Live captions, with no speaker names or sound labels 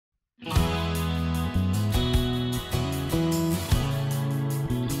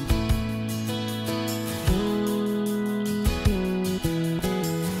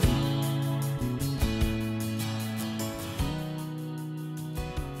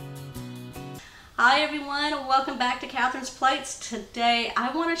Hi everyone, welcome back to Catherine's Plates. Today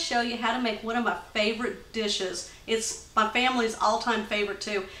I want to show you how to make one of my favorite dishes. It's my family's all-time favorite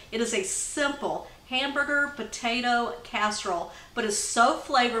too. It is a simple hamburger potato casserole, but it's so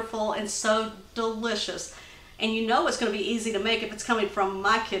flavorful and so delicious. And you know it's going to be easy to make if it's coming from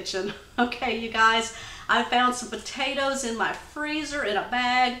my kitchen. Okay, you guys, I found some potatoes in my freezer in a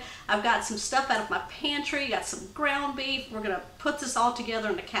bag. I've got some stuff out of my pantry, got some ground beef. We're going to put this all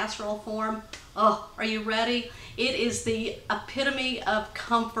together in a casserole form. Oh, are you ready? It is the epitome of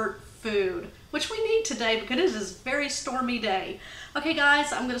comfort food, which we need today because it is a very stormy day. Okay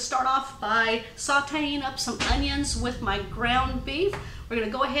guys, I'm going to start off by sauteing up some onions with my ground beef. We're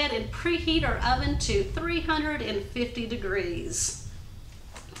going to go ahead and preheat our oven to 350 degrees.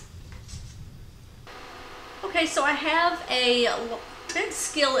 Okay, so I have a big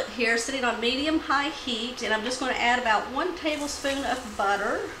skillet here sitting on medium-high heat, and I'm just going to add about 1 tablespoon of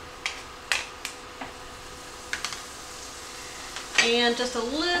butter and just a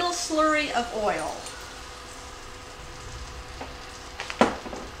little slurry of oil.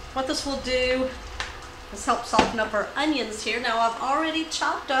 What this will do is help soften up our onions here. Now I've already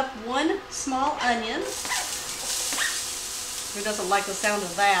chopped up 1 small onion. Who doesn't like the sound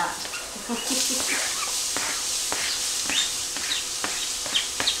of that?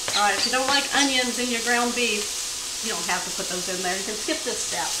 Alright, if you don't like onions in your ground beef, you don't have to put those in there. You can skip this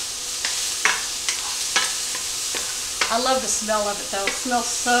step. I love the smell of it though. It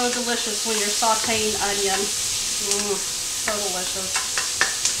smells so delicious when you're sauteing onion. So delicious.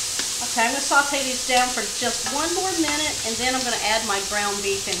 Okay, I'm going to saute these down for just 1 more minute, and then I'm going to add my ground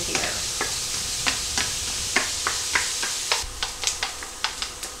beef in here.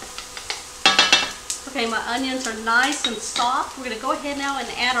 Okay, my onions are nice and soft. We're going to go ahead now and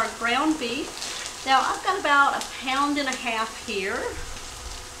add our ground beef. Now, I've got about 1.5 pounds here.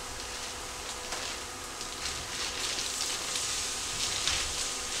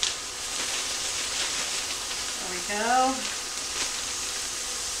 There we go.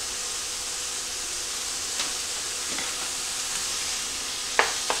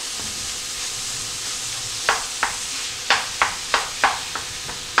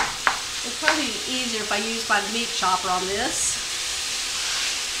 It's probably easier if I use my meat chopper on this.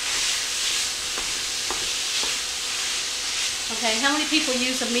 Okay, how many people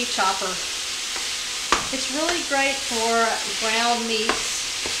use a meat chopper? It's really great for ground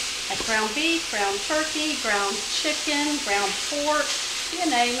meats, like ground beef, ground turkey, ground chicken, ground pork, you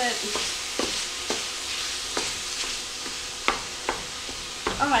name it.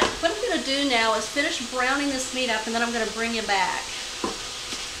 Alright, what I'm going to do now is finish browning this meat up, and then I'm going to bring you back.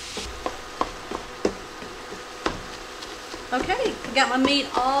 Okay, I got my meat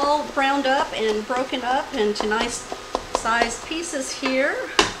all browned up and broken up into nice sized pieces here.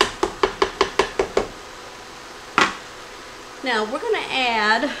 Now we're going to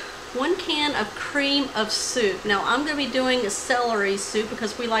add 1 can of cream of soup. Now I'm going to be doing a celery soup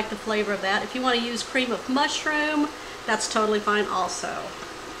because we like the flavor of that. If you want to use cream of mushroom, that's totally fine also.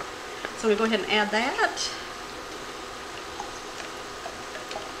 So I'm going to go ahead and add that.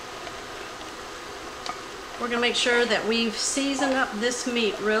 We're going to make sure that we've seasoned up this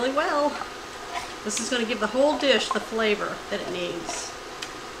meat really well. This is going to give the whole dish the flavor that it needs.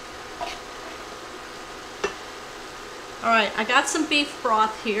 Alright, I got some beef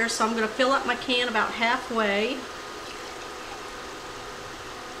broth here, so I'm going to fill up my can about halfway.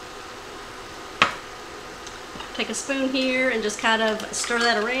 Take a spoon here and just kind of stir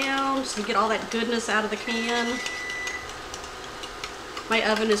that around so you get all that goodness out of the can. My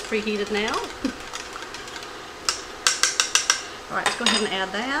oven is preheated now. Alright, let's go ahead and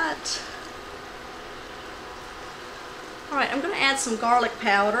add that. Alright, I'm going to add some garlic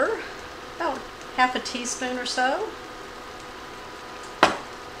powder, about 1/2 teaspoon or so.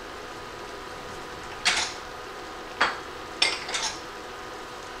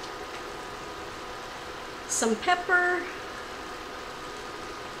 Some pepper.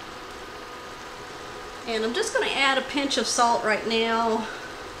 And I'm just going to add a pinch of salt right now.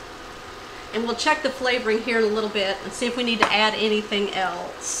 And we'll check the flavoring here in a little bit and see if we need to add anything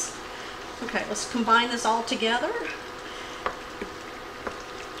else. Okay, let's combine this all together.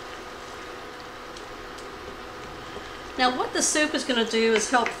 Now what the soup is going to do is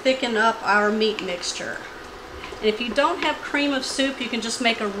help thicken up our meat mixture. And if you don't have cream of soup, you can just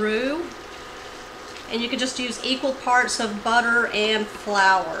make a roux. And you can just use equal parts of butter and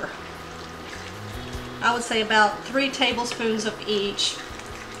flour. I would say about 3 tablespoons of each.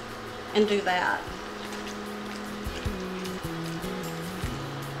 And do that.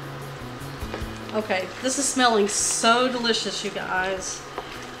 Okay, this is smelling so delicious, you guys.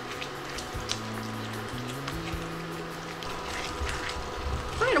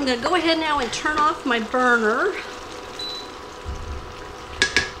 All right, I'm gonna go ahead now and turn off my burner.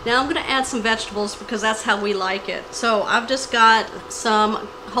 Now I'm gonna add some vegetables because that's how we like it. So I've just got some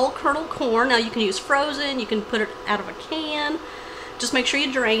whole kernel corn. Now you can use frozen, you can put it out of a can. Just make sure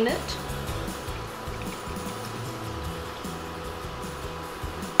you drain it.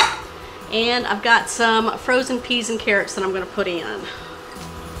 And I've got some frozen peas and carrots that I'm gonna put in.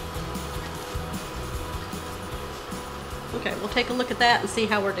 Okay, we'll take a look at that and see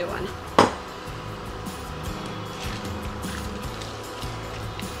how we're doing.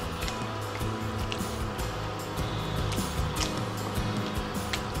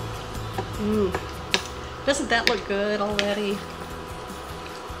 Doesn't that look good already?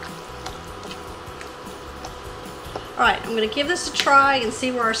 All right, I'm gonna give this a try and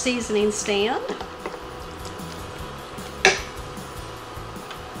see where our seasonings stand.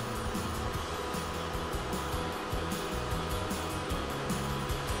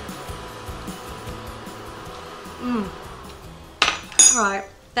 All right,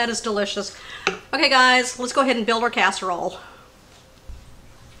 that is delicious. Okay guys, let's go ahead and build our casserole.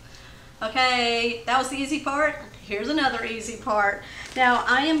 Okay, that was the easy part. Here's another easy part. Now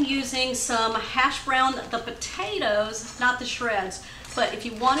I am using some hash brown, the potatoes, not the shreds. But if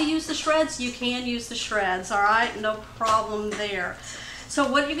you want to use the shreds, you can use the shreds, all right? No problem there.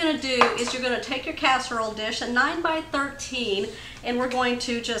 So what you're gonna do is you're gonna take your casserole dish, a 9 by 13, and we're going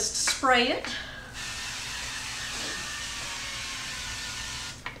to just spray it.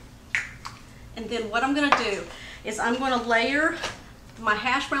 And then what I'm gonna do is I'm gonna layer my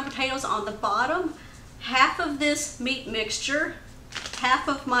hash brown potatoes on the bottom, half of this meat mixture, half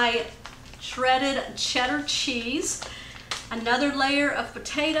of my shredded cheddar cheese, another layer of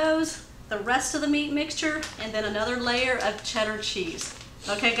potatoes, the rest of the meat mixture, and then another layer of cheddar cheese.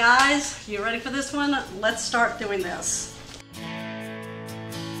 Okay guys, you ready for this one? Let's start doing this.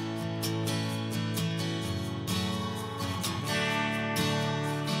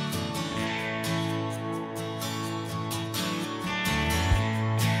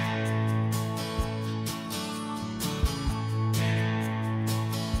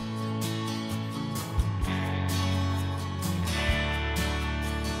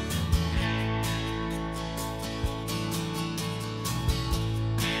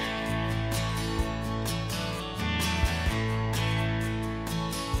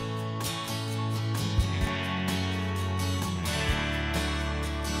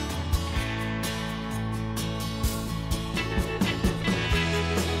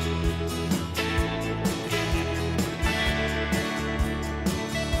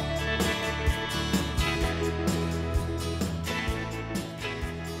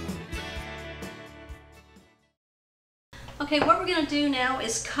 Okay, what we're going to do now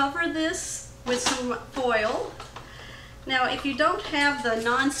is cover this with some foil. Now, if you don't have the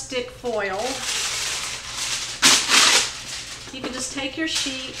non-stick foil, you can just take your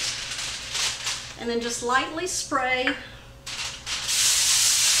sheet and then just lightly spray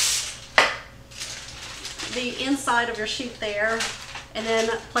the inside of your sheet there and then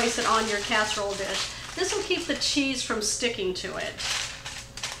place it on your casserole dish. This will keep the cheese from sticking to it.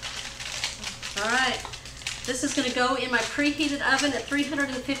 All right. This is going to go in my preheated oven at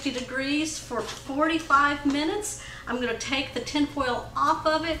 350 degrees for 45 minutes. I'm going to take the tin foil off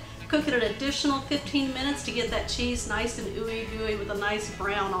of it, cook it an additional 15 minutes to get that cheese nice and ooey gooey with a nice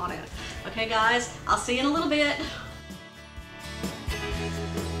brown on it. Okay guys, I'll see you in a little bit.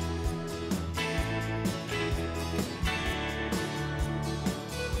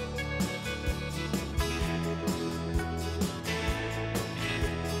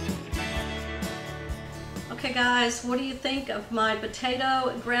 Okay guys, what do you think of my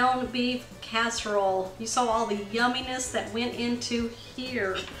potato ground beef casserole? You saw all the yumminess that went into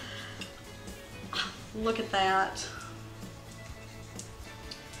here. Look at that.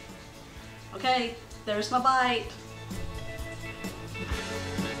 Okay, there's my bite.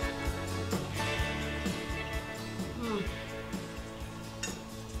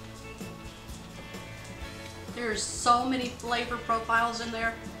 There's so many flavor profiles in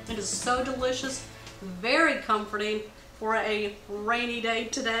there. It is so delicious. Very comforting for a rainy day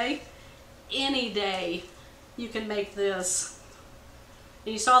today. Any day you can make this.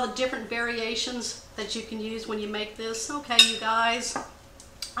 And you saw the different variations that you can use when you make this. Okay, you guys,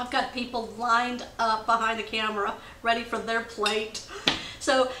 I've got people lined up behind the camera ready for their plate.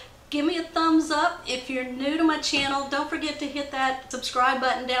 So give me a thumbs up. If you're new to my channel, don't forget to hit that subscribe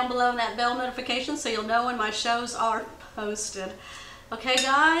button down below and that bell notification so you'll know when my shows are posted. Okay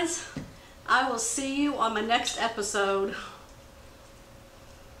guys, I will see you on my next episode.